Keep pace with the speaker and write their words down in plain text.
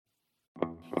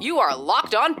You are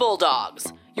Locked On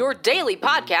Bulldogs, your daily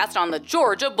podcast on the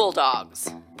Georgia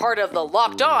Bulldogs. Part of the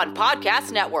Locked On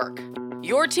Podcast Network,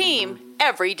 your team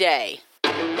every day.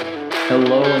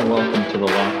 Hello and welcome to the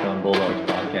Locked On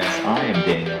Bulldogs podcast. I am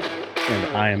Daniel.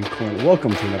 And I am Clint.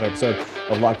 Welcome to another episode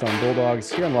of Locked On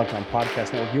Bulldogs here on Locked On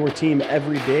Podcast Network, your team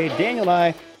every day. Daniel and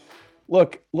I,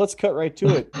 look, let's cut right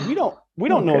to it. We don't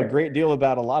know a great deal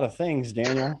about a lot of things,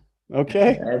 Daniel.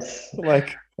 Okay?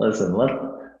 Listen,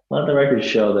 let the record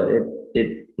show that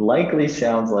it likely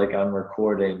sounds like I'm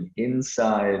recording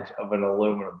inside of an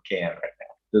aluminum can right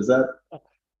now. Is that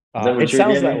what it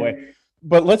sounds that way.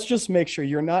 But let's just make sure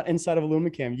you're not inside of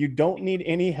aluminum can. You don't need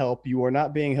any help. You are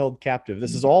not being held captive.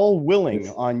 This is all willing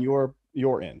on your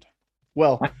end.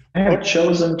 Well, I have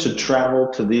chosen to travel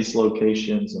to these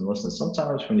locations, and listen,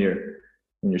 sometimes when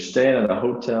you're staying at a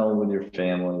hotel with your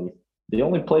family, the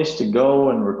only place to go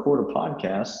and record a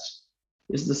podcast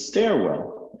is the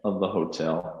stairwell of the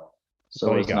hotel,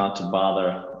 so as not to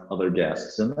bother other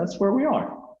guests, and that's where we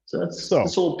are. So that's a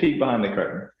little peek behind the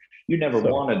curtain. You never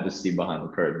wanted to see behind the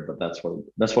curtain, but that's what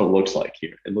it looks like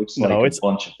here. It looks like a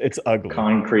bunch of it's ugly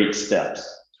concrete steps.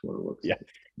 That's what it looks like.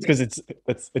 It's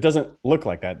because it doesn't look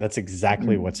like that. That's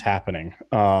exactly what's happening.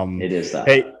 It is that.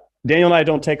 Hey, Daniel and I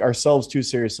don't take ourselves too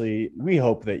seriously. We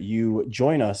hope that you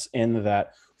join us in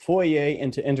that foyer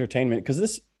into entertainment, because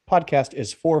this podcast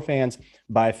is for fans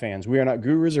by fans. We are not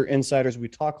gurus or insiders. We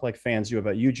talk like fans do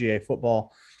about UGA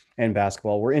football and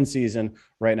basketball. We're in season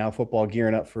right now, football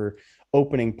gearing up for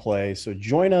opening play. So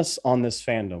join us on this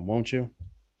fandom, won't you?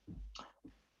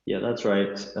 Yeah, that's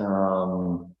right.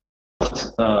 Clint,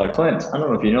 I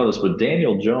don't know if you know this, but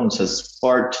Daniel Jones has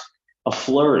sparked a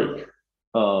flurry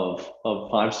of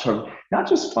 5-star, not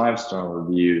just 5-star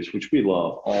reviews, which we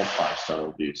love, all 5-star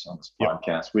reviews on this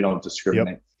podcast. We don't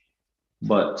discriminate.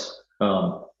 But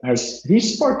he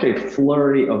sparked a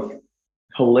flurry of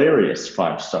hilarious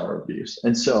 5-star reviews.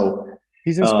 And so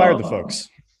he's inspired the folks.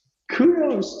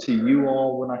 Kudos to you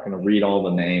all. We're not going to read all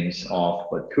the names off,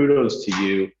 but kudos to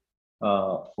you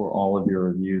for all of your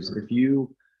reviews. If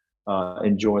you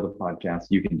enjoy the podcast,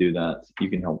 you can do that. You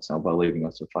can help us out by leaving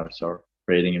us a 5-star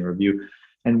rating and review,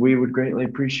 and we would greatly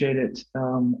appreciate it.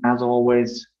 As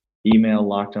always, email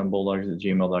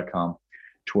lockedonbulldogs@gmail.com,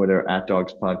 Twitter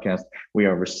 @dogspodcast. We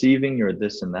are receiving your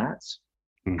this and that's.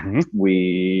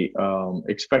 We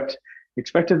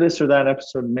expected this or that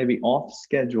episode maybe off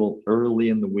schedule early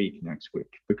in the week next week,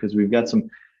 because we've got some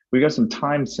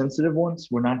time sensitive ones.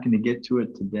 We're not going to get to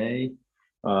it today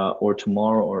or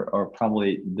tomorrow or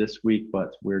probably this week,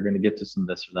 but we're going to get to some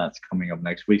this or that's coming up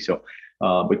next week. So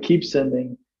but keep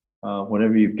sending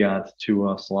whatever you've got to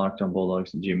us,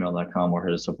 lockedonbulldogs@gmail.com, or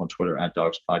hit us up on Twitter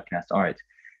 @dogspodcast. All right,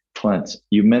 Clint,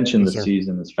 you mentioned the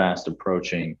season is fast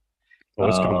approaching.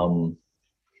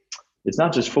 It's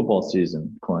not just football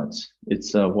season, Clint.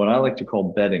 It's what I like to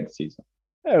call betting season.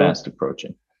 Fast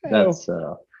approaching.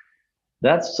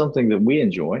 That's something that we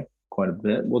enjoy quite a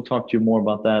bit. We'll talk to you more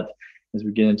about that as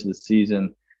we get into the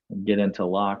season and get into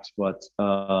locks. But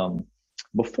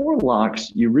before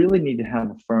locks, you really need to have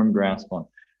a firm grasp on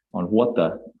what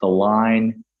the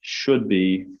line should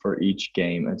be for each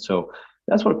game. And so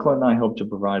that's what Clint and I hope to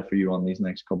provide for you on these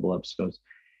next couple episodes,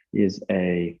 is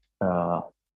a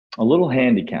little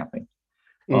handicapping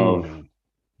of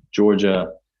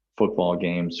Georgia football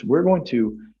games. We're going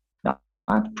to not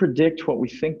predict what we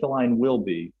think the line will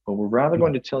be, but we're rather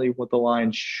going to tell you what the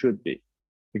line should be,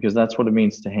 because that's what it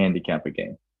means to handicap a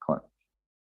game, Clint.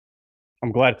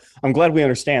 I'm glad we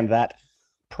understand that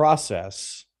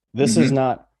process. This is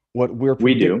not what we're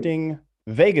predicting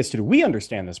Vegas to do. We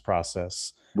understand this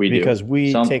process because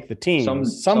we take the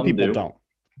teams. Some people don't.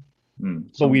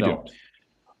 So we do.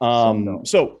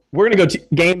 So we're going to go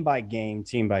game by game,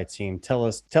 team by team.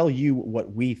 Tell you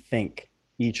what we think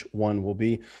each one will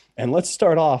be. And let's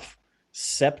start off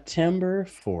September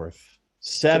 4th.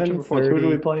 7:30. Who do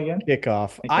we play again?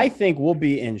 Kickoff. I think we'll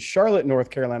be in Charlotte, North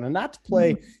Carolina, not to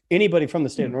play anybody from the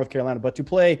state of North Carolina, but to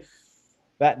play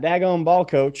that daggone ball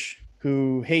coach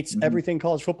who hates everything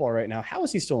college football right now. How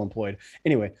is he still employed?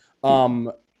 Anyway,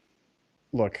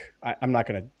 look, I'm not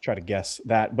going to try to guess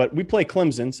that, but we play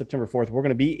Clemson September 4th. We're going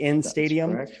to be in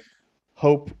stadium. Correct.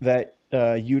 Hope that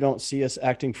you don't see us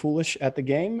acting foolish at the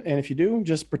game. And if you do,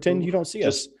 just pretend you don't see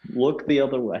us. Look the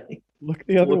other way. Look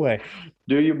the other way.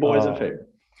 Do your boys a favor.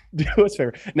 Do us a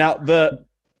favor. Now,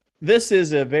 this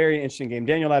is a very interesting game.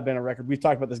 Daniel and I have been on record. We've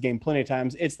talked about this game plenty of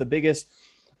times. It's the biggest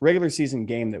regular season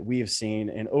game that we have seen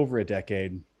in over a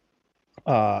decade.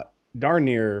 Darn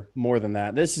near more than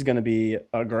that. This is going to be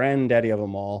a granddaddy of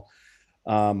them all.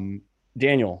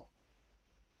 Daniel,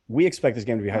 we expect this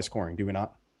game to be high scoring, do we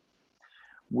not?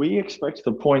 We expect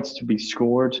the points to be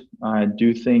scored. I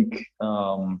do think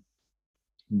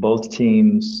both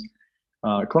teams,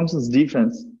 Clemson's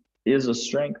defense is a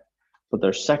strength, but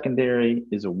their secondary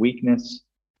is a weakness.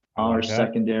 Our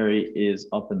secondary is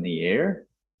up in the air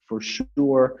for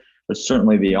sure, but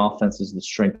certainly the offense is the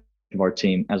strength of our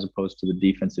team as opposed to the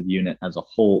defensive unit as a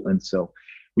whole. And so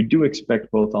we do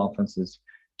expect both offenses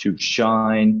to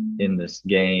shine in this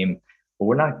game. But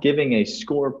we're not giving a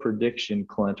score prediction,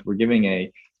 Clint. We're giving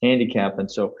a handicap.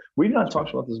 And so we've not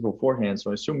talked about this beforehand.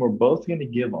 So I assume we're both going to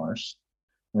give ours.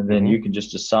 And then you can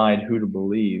just decide who to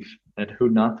believe and who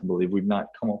not to believe. We've not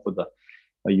come up with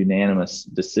a unanimous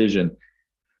decision.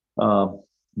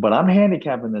 But I'm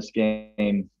handicapping this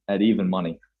game at even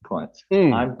money, Clint.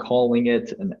 I'm calling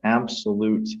it an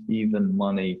absolute even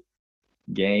money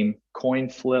game. Coin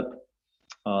flip,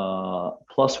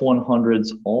 plus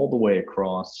 100s all the way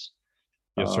across.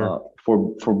 Yes, sir.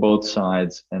 For both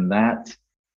sides, and that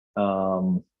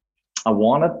I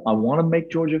want to make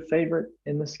Georgia favorite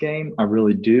in this game. I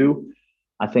really do.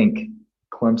 I think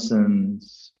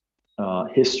Clemson's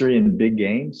history in big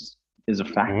games is a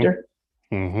factor.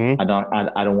 I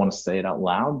don't want to say it out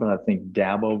loud, but I think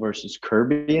Dabo versus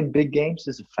Kirby in big games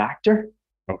is a factor.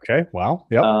 Okay. Wow.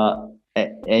 Yep.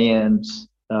 And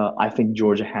I think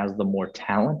Georgia has the more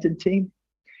talented team,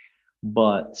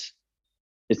 but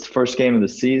it's the first game of the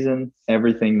season.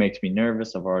 Everything makes me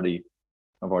nervous. I've already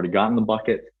gotten the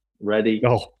bucket ready.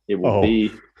 It will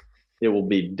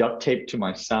be duct taped to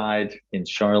my side in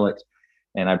Charlotte,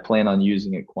 and I plan on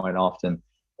using it quite often.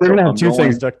 We're going to have two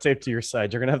things duct taped to your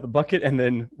side. You're going to have the bucket, and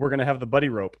then we're going to have the buddy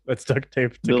rope that's duct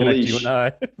taped to connect you and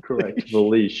I. Correct, the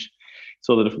leash.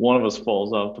 So that if one of us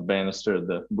falls off the banister,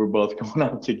 that we're both going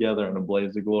out together in a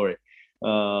blaze of glory.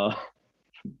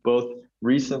 Both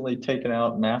recently taken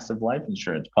out massive life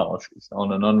insurance policies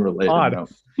on an unrelated note.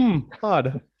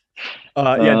 Odd.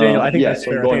 Daniel, I think that's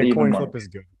fair. I think a coin flip is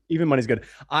good. Even money's good.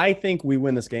 I think we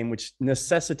win this game, which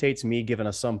necessitates me giving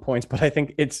us some points, but I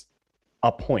think it's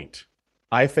a point.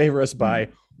 I favor us by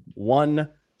one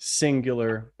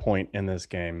singular point in this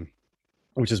game,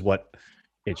 which is what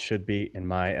it should be in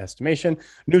my estimation.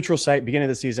 Neutral site, beginning of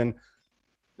the season.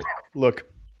 Look,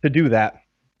 to do that,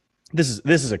 this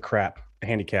is a crap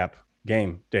handicap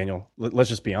game, Daniel. Let's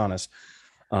just be honest.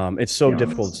 It's so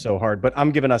difficult, so hard. But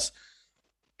I'm giving us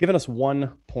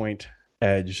 1 point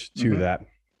edge to that.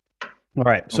 All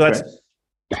right, so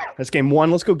that's game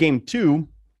one. Let's go game two.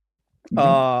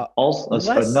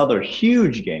 Also, another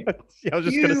huge game. I was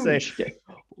just going to say,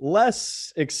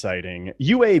 less exciting.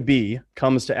 UAB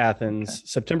comes to Athens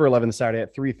September 11th, Saturday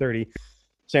at 3:30,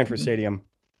 Sanford Stadium.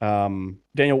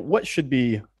 Daniel, what should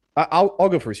be? I'll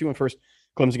go first. You went first.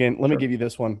 Clemson game. Let me give you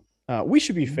this one. We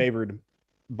should be favored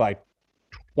by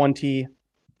 20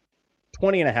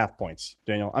 and a half points.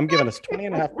 Daniel, I'm giving us 20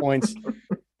 and a half points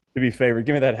to be favored.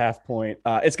 Give me that half point.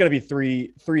 It's going to be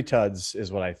three tuds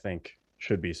is what I think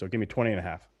should be. So give me 20 and a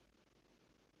half.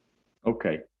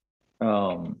 Okay.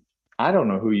 I don't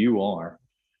know who you are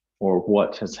or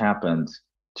what has happened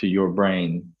to your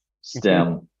brain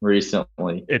stem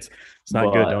recently. It's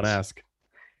not good. Don't ask.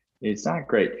 It's not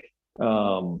great.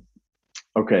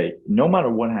 Okay. No matter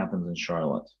what happens in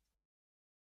Charlotte,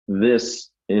 this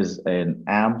is an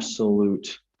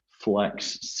absolute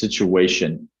flex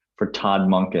situation for Todd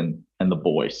Monken and the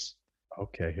boys.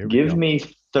 Okay. Give me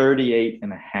 38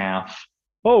 and a half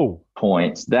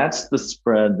points. That's the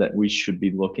spread that we should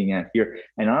be looking at here.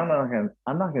 And I'm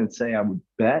not going to say I would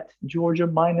bet Georgia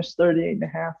minus 38 and a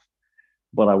half,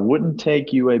 but I wouldn't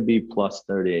take UAB plus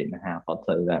 38 and a half. I'll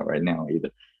tell you that right now either.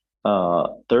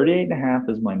 38 and a half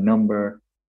is my number.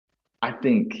 I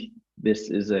think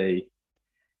this is a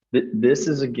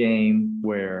game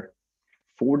where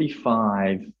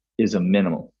 45 is a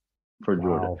minimum for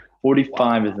Georgia. Wow.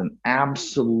 45 is an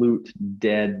absolute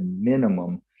dead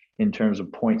minimum in terms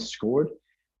of points scored.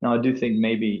 Now, I do think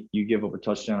maybe you give up a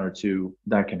touchdown or two.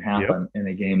 That can happen in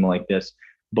a game like this.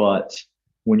 But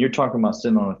when you're talking about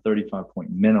sitting on a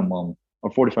 35-point minimum or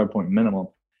 45-point minimum,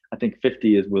 I think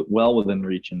 50 is well within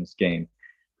reach in this game,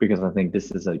 because I think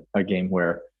this is a game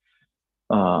where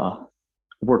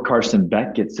Carson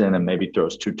Beck gets in and maybe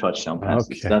throws 2 touchdown passes.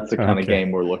 Okay. That's the kind of game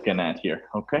we're looking at here.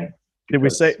 Okay. Did we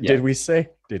say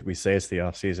it's the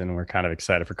off season? We're kind of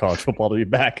excited for college football to be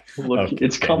back. Look,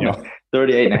 it's coming.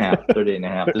 38 and a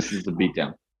half. This is the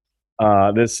beatdown.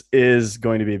 This is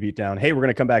going to be a beatdown. Hey, we're going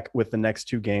to come back with the next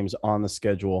 2 games on the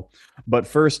schedule. But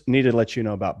first, need to let you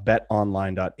know about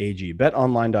betonline.ag.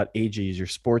 Betonline.ag is your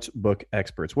sports book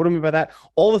experts. What do I mean by that?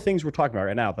 All the things we're talking about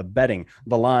right now, the betting,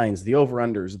 the lines, the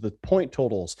over-unders, the point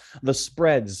totals, the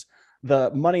spreads,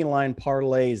 the money line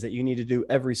parlays that you need to do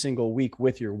every single week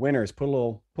with your winners. Put a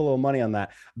little money on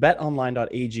that.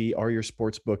 BetOnline.ag are your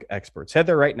sportsbook experts. Head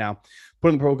there right now.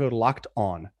 Put in the promo code Locked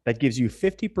On. That gives you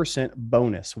 50%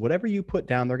 bonus. Whatever you put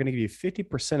down, they're going to give you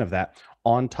 50% of that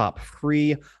on top.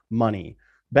 Free money.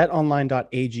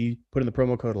 BetOnline.ag. Put in the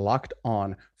promo code Locked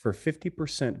On for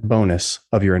 50% bonus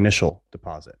of your initial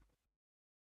deposit.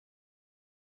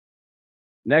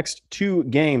 Next 2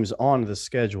 games on the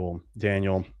schedule,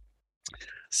 Daniel.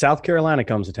 South Carolina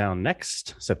comes to town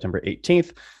next September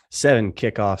 18th, 7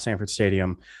 kickoff, Sanford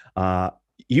Stadium.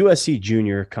 USC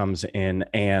Junior comes in,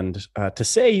 and to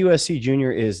say USC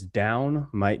Junior is down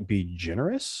might be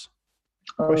generous.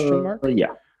 Question mark?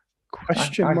 Yeah.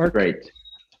 Question mark? Great.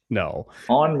 No.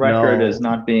 On record as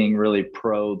not being really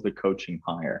pro the coaching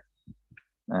hire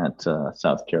at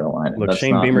South Carolina. Look,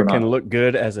 Shane Beamer can look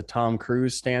good as a Tom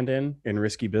Cruise stand-in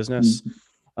Risky Business.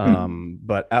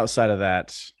 But outside of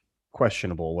that,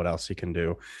 questionable what else he can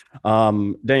do.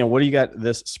 Daniel, what do you got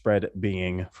this spread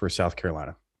being for South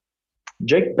Carolina?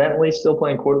 Jake Bentley still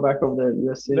playing quarterback over there at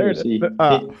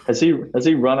USC. Has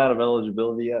he run out of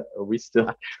eligibility yet? Are we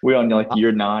on like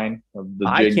year 9 of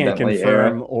the Jake Bentley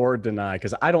confirm era? Or deny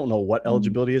because I don't know what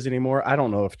eligibility is anymore. I don't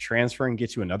know if transferring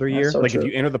gets you another year. So if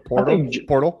you enter the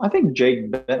portal. I think Jake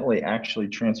Bentley actually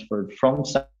transferred from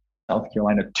South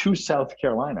Carolina to South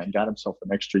Carolina and got himself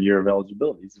an extra year of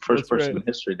eligibility. He's the first person in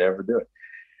history to ever do it.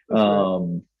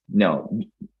 No,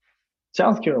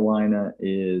 South Carolina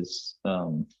is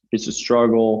it's a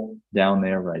struggle down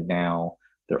there right now.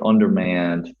 They're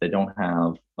undermanned. They don't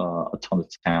have a ton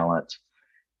of talent,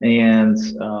 and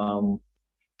I'm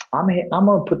going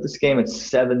to put this game at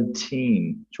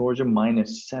 17. Georgia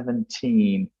minus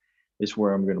 17 is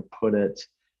where I'm going to put it.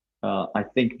 I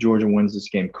think Georgia wins this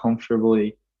game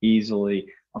comfortably, easily.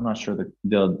 I'm not sure that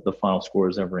the final score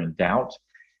is ever in doubt,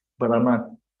 but I'm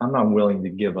not willing to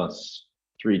give us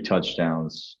 3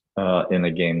 touchdowns in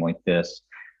a game like this.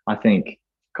 I think a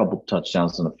couple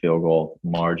touchdowns and a field goal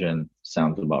margin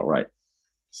sounds about right.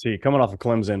 See, coming off of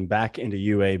Clemson back into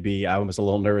UAB, I was a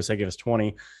little nervous. I gave us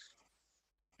 20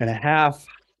 and a half.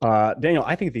 Daniel,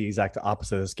 I think the exact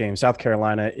opposite of this game. South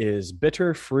Carolina is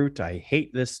bitter fruit. I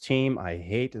hate this team. I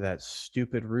hate that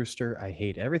stupid rooster. I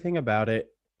hate everything about it.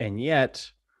 And yet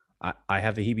I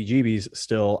have the heebie-jeebies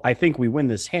still. I think we win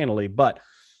this handily, but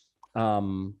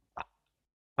I'm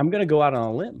going to go out on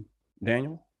a limb,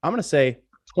 Daniel. I'm going to say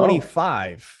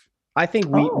 25. I think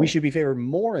we should be favored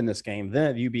more in this game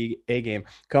than the UBA game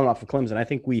coming off of Clemson. I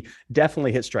think we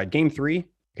definitely hit stride. Game 3,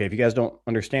 okay, if you guys don't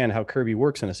understand how Kirby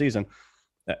works in a season,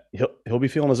 he'll be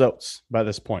feeling his oats by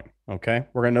this point, okay?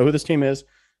 We're going to know who this team is.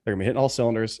 They're going to be hitting all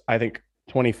cylinders. I think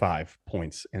 25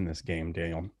 points in this game,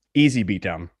 Daniel. Easy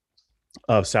beatdown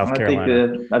of South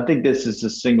Carolina. I think this is a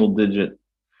single digit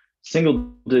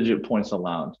points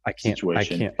allowed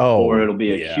situation. Or it'll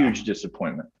be a huge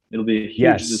disappointment. It'll be a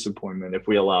huge disappointment if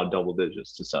we allow double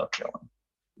digits to South Carolina.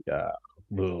 Yeah.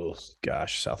 Oh,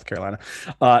 gosh, South Carolina.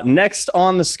 Next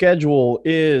on the schedule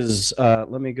is,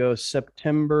 let me go,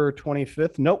 September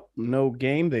 25th. Nope, no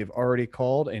game. They've already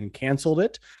called and canceled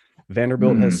it.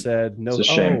 Vanderbilt has said no. It's a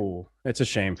shame. It's a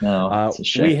shame. No, it's a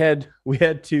shame. We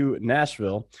head to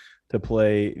Nashville to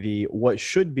play the what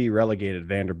should be relegated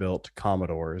Vanderbilt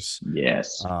Commodores.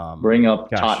 Yes. Bring up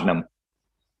Tottenham.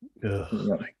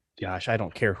 My gosh, I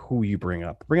don't care who you bring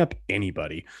up. Bring up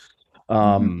anybody.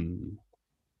 Daniel,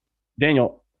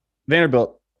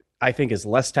 Vanderbilt, I think, is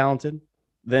less talented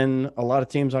than a lot of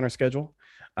teams on our schedule.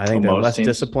 I think they're less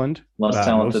disciplined. Less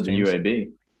talented than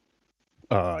UAB.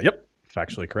 Yep,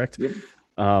 factually correct. Yep.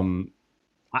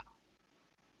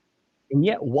 And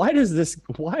yet, why does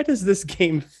this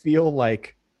game feel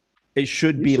like it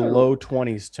should be low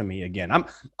 20s to me again?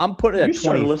 I'm putting it at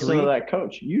 23. You listen to that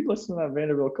coach. You listen to that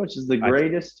Vanderbilt coach. Is the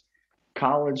greatest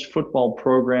college football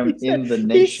program in the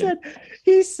nation.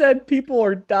 He said people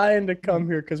are dying to come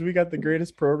here because we got the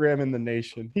greatest program in the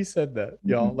nation. He said that,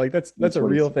 y'all. Like that's a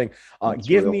real thing.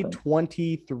 Give me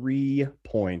 23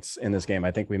 points in this game.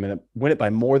 I think we win it by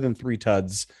more than 3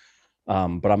 tuds.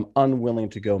 But I'm unwilling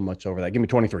to go much over that. Give me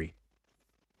 23.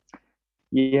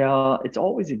 Yeah, it's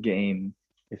always a game.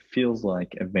 It feels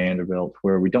like at Vanderbilt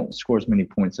where we don't score as many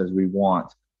points as we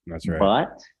want. That's right.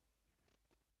 But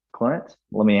Clint,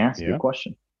 let me ask you a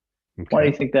question. Okay. Why do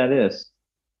you think that is?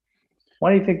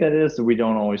 Why do you think that is that we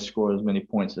don't always score as many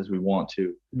points as we want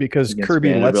to? Because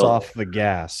Kirby lets off the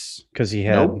gas because he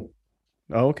had. Nope.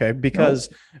 Oh, okay. Because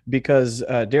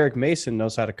Derek Mason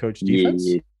knows how to coach defense.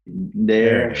 Yeah,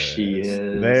 there she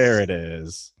is. There it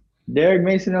is. Derek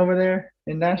Mason over there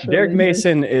in Nashville. Derek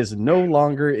Mason is no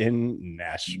longer in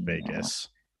Vegas.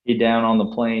 He down on the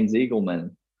Plains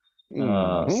Eagleman.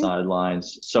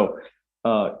 sidelines. So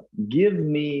give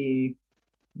me.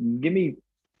 I'm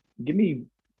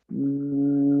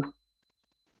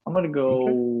gonna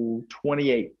go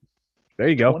 28. There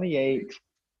you go. 28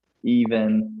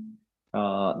 even.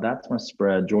 That's my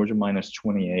spread. Georgia minus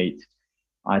 28.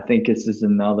 I think it's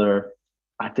another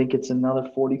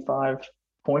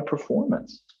 45-point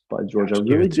performance by Georgia. I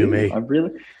really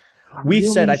do. We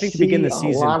said, I think to begin the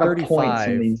season, 35 points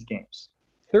in these games.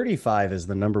 35 is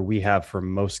the number we have for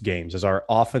most games as our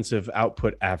offensive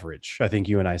output average. I think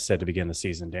you and I said to begin the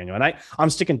season, Daniel, and I'm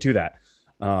sticking to that.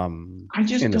 I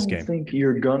just don't think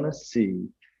you're gonna see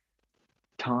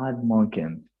Todd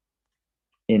Monken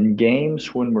in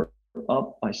games when we're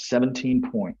up by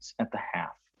 17 points at the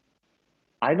half.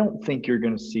 I don't think you're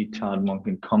going to see Todd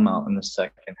Monken come out in the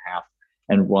second half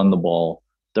and run the ball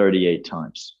 38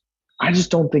 times. I just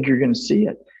don't think you're going to see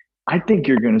it. I think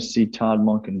you're going to see Todd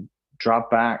Monken drop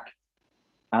back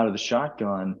out of the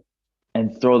shotgun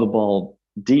and throw the ball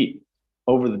deep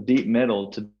over the deep middle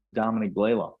to Dominic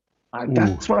Blaylock.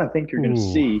 That's what I think you're going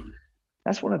to see.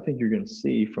 That's what I think you're going to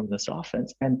see from this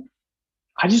offense. And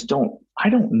I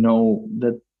don't know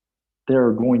that there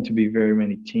are going to be very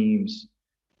many teams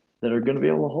that are going to be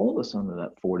able to hold us under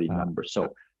that 40 number.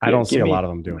 So I don't see a lot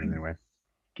of them doing it anyway.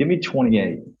 Give me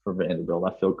 28 for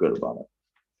Vanderbilt. I feel good about it.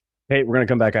 Hey, we're going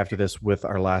to come back after this with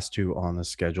our last two on the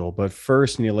schedule. But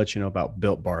first, I need to let you know about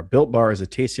Built Bar. Built Bar is the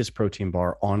tastiest protein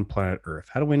bar on planet Earth.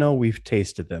 How do we know? We've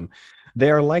tasted them.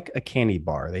 They are like a candy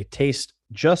bar. They taste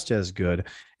just as good,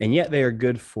 and yet they are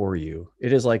good for you.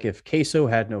 It is like if queso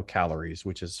had no calories,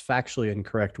 which is factually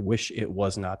incorrect. Wish it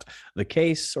was not the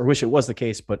case, or wish it was the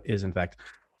case, but is in fact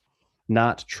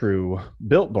not true.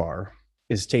 Built Bar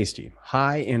is tasty,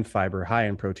 high in fiber, high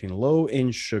in protein, low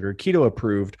in sugar, keto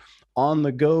approved, on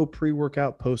the go,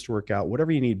 pre-workout, post-workout,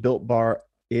 whatever you need. Built Bar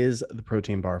is the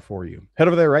protein bar for you. Head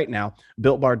over there right now,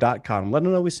 builtbar.com. Let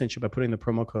them know we sent you by putting the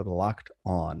promo code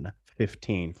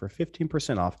LOCKEDON15 for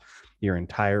 15% off your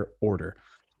entire order.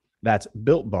 That's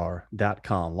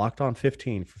builtbar.com. Locked on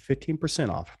 15 for 15%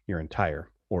 off your entire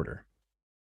order.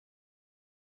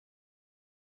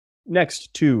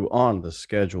 Next two on the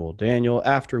schedule, Daniel,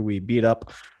 after we beat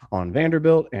up on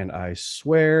Vanderbilt, and I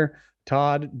swear,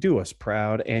 Todd, do us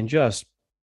proud, and just,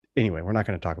 anyway, we're not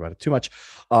going to talk about it too much.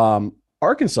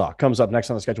 Arkansas comes up next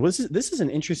on the schedule. This is an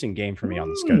interesting game for me on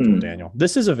the schedule, Daniel.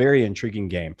 This is a very intriguing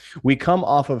game. We come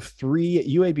off of 3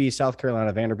 UAB, South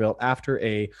Carolina, Vanderbilt after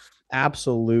a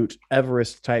absolute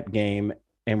Everest type game,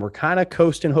 and we're kind of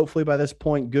coasting, hopefully by this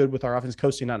point, good with our offense,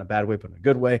 coasting not in a bad way, but in a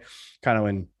good way, kind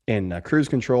of in cruise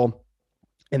control.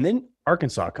 And then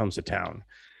Arkansas comes to town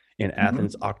in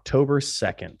Athens, October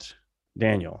 2nd.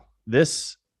 Daniel,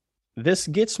 this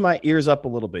gets my ears up a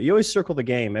little bit. You always circle the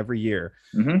game every year.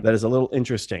 That is a little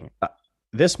interesting.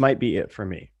 This might be it for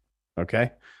me.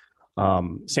 Okay.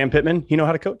 Sam Pittman, you know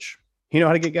how to coach. You know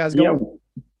how to get guys going.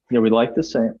 Yeah, we like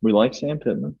Sam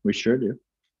Pittman. We sure do.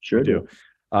 Sure do.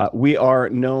 We are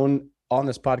known on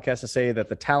this podcast to say that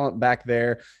the talent back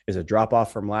there is a drop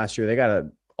off from last year. They got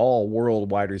an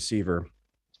all-world wide receiver.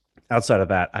 Outside of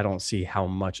that, I don't see how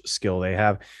much skill they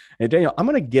have. And Daniel, I'm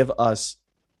going to give us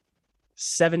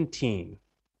 17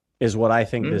 is what I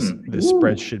think this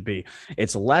spread should be.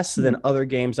 It's less than other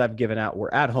games I've given out. We're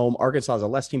at home. Arkansas is a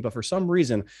less team, but for some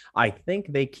reason, I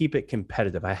think they keep it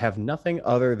competitive. I have nothing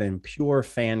other than pure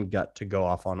fan gut to go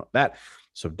off on that.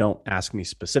 So don't ask me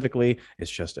specifically. It's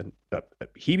just a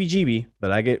heebie-jeebie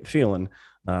that I get feeling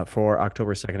for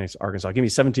October 2nd against Arkansas. Give me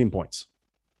 17 points.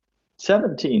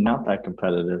 17, not that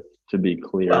competitive, to be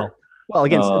clear. Well,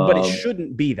 again, but it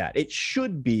shouldn't be that. It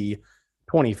should be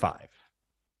 25.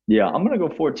 Yeah, I'm going to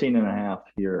go 14.5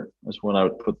 here is what I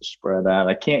would put the spread at.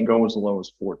 I can't go as low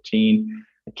as 14.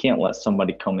 I can't let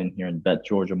somebody come in here and bet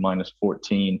Georgia minus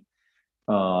 14.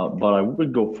 But I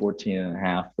would go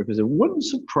 14.5 because it wouldn't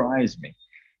surprise me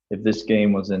if this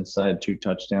game was inside 2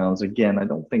 touchdowns. Again, I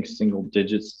don't think single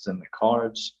digits is in the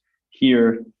cards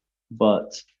here,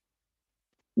 but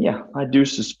yeah, I do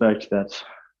suspect that.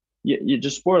 You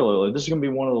just spoiler alert, this is going to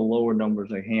be one of the lower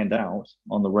numbers I hand out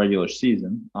on the regular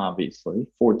season, obviously.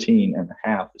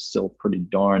 14.5 is still a pretty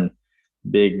darn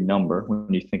big number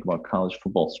when you think about college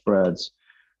football spreads.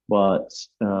 But,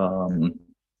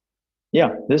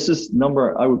 yeah, this is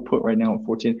number I would put right now at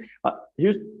 14.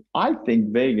 I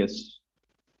think Vegas,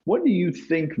 what do you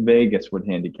think Vegas would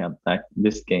handicap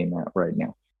this game at right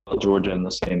now? Georgia in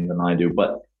this game than I do.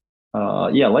 But,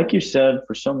 yeah, like you said,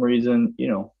 for some reason,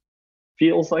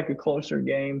 feels like a closer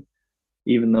game,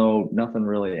 even though nothing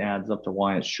really adds up to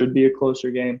why it should be a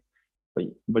closer game.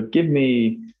 But give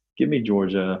me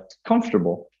Georgia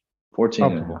comfortable,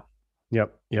 14.5.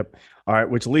 Yep. All right,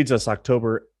 which leads us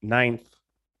October 9th.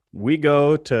 We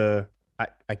go to,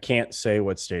 I can't say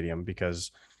what stadium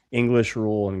because English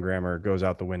rule and grammar goes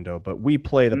out the window, but we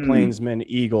play the Plainsman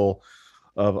Eagle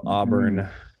of Auburn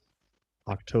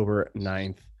October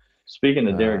 9th. Speaking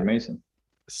of Derek Mason.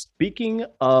 Speaking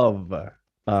of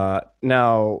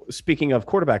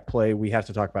quarterback play, we have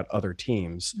to talk about other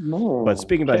teams. But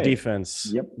speaking about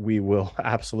defense, we will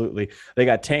absolutely. They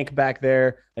got Tank back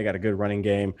there. They got a good running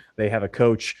game. They have a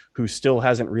coach who still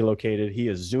hasn't relocated. He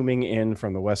is zooming in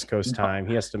from the West Coast time.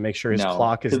 He has to make sure his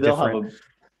clock is different.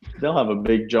 They'll have a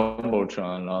big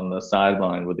jumbotron on the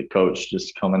sideline with the coach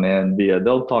just coming in.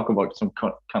 They'll talk about some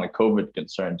kind of COVID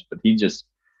concerns, but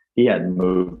he hadn't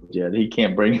moved yet. He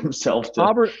can't bring himself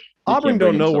to Auburn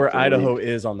don't know where Idaho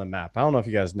is on the map. I don't know if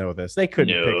you guys know this. They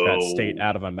couldn't pick that state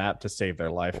out of a map to save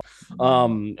their life.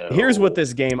 Here's what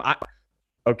this game. I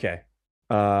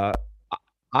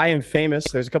am famous.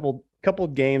 There's a couple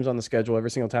games on the schedule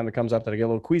every single time that comes up that I get a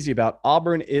little queasy about.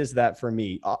 Auburn is that for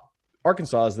me.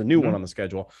 Arkansas is the new one on the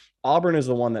schedule. Auburn is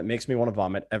the one that makes me want to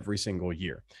vomit every single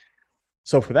year.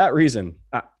 So for that reason,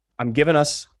 I'm giving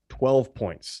us 12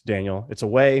 points, Daniel. It's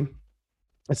away.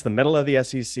 It's the middle of the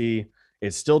SEC.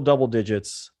 It's still double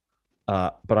digits,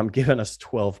 but I'm giving us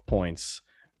 12 points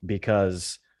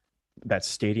because that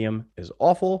stadium is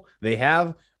awful. They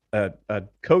have a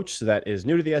coach that is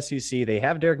new to the SEC. They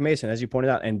have Derek Mason, as you pointed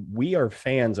out, and we are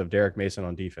fans of Derek Mason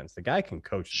on defense. The guy can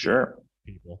coach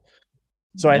people.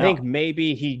 So I think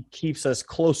maybe he keeps us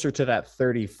closer to that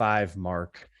 35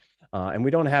 mark, and we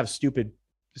don't have stupid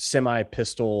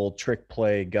semi-pistol trick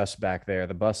play Gus back there.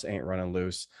 The bus ain't running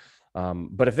loose.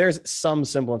 But if there's some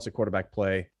semblance of quarterback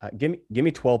play, give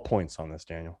me 12 points on this,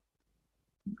 Daniel.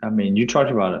 I mean, you talked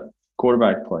about it.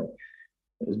 Quarterback play.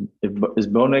 Is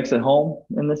Bo Nix at home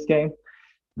in this game?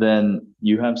 Then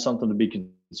you have something to be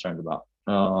concerned about.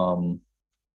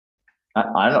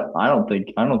 I don't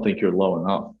think you're low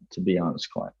enough, to be honest,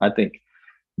 Clint. I think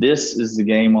this is the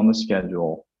game on the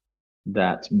schedule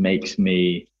that makes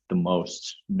me the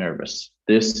most nervous.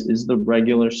 This is the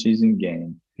regular season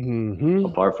game.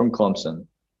 Apart from Clemson,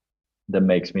 that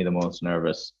makes me the most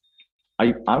nervous.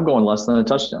 I'm going less than a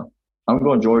touchdown. I'm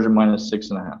going Georgia minus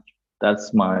 6.5.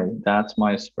 That's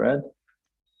my spread,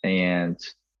 and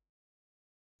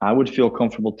I would feel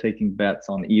comfortable taking bets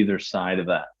on either side of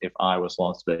that if I was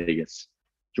Las Vegas.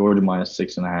 Georgia minus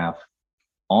 6.5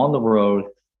 on the road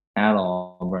at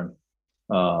Auburn.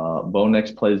 Bo Nix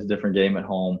plays a different game at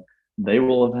home. They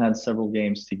will have had several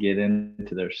games to get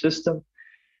into their system,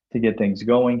 to get things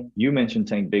going. You mentioned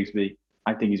Tank Bigsby.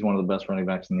 I think he's one of the best running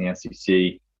backs in the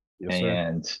SEC.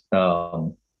 Yes,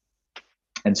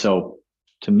 and so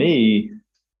to me,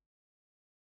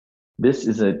 this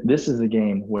is a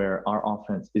game where our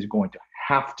offense is going to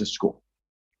have to score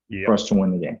for us to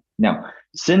win the game. Now,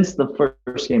 since the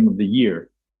first game of the year,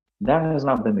 that has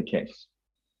not been the case.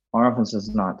 Our offense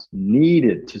has not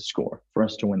needed to score for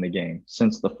us to win the game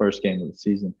since the first game of the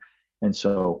season. And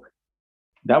so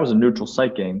that was a neutral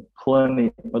site game. Are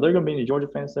there going to be any Georgia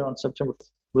fans there on September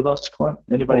with us, Clint?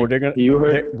 Anybody?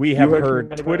 We have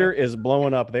heard Twitter is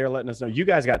blowing up. They're letting us know. You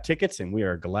guys got tickets, and we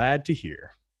are glad to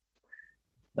hear.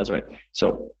 That's right.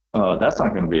 So that's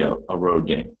not going to be a road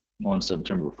game on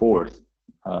September 4th.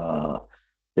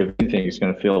 If anything, it's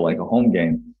going to feel like a home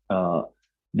game.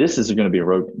 This is going to be a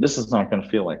road. This is not going to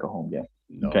feel like a home game.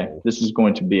 No. Okay. This is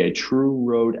going to be a true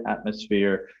road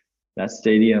atmosphere. That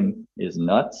stadium is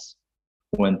nuts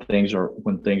when things are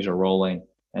rolling.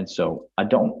 And so I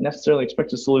don't necessarily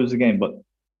expect us to lose the game, but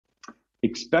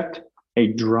expect a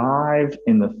drive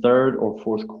in the third or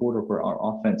fourth quarter where our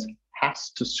offense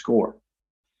has to score.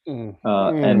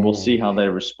 And we'll see how they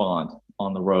respond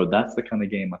on the road. That's the kind of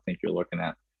game I think you're looking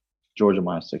at. Georgia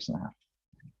minus 6.5.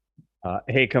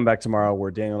 Hey, come back tomorrow where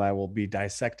Daniel and I will be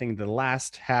dissecting the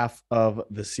last half of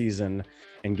the season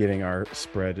and giving our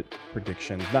spread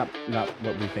predictions. Not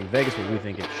what we think Vegas, what we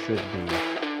think it should be.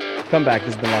 Come back.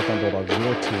 This has been Locked On Bulldogs,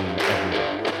 your team every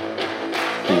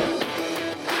day.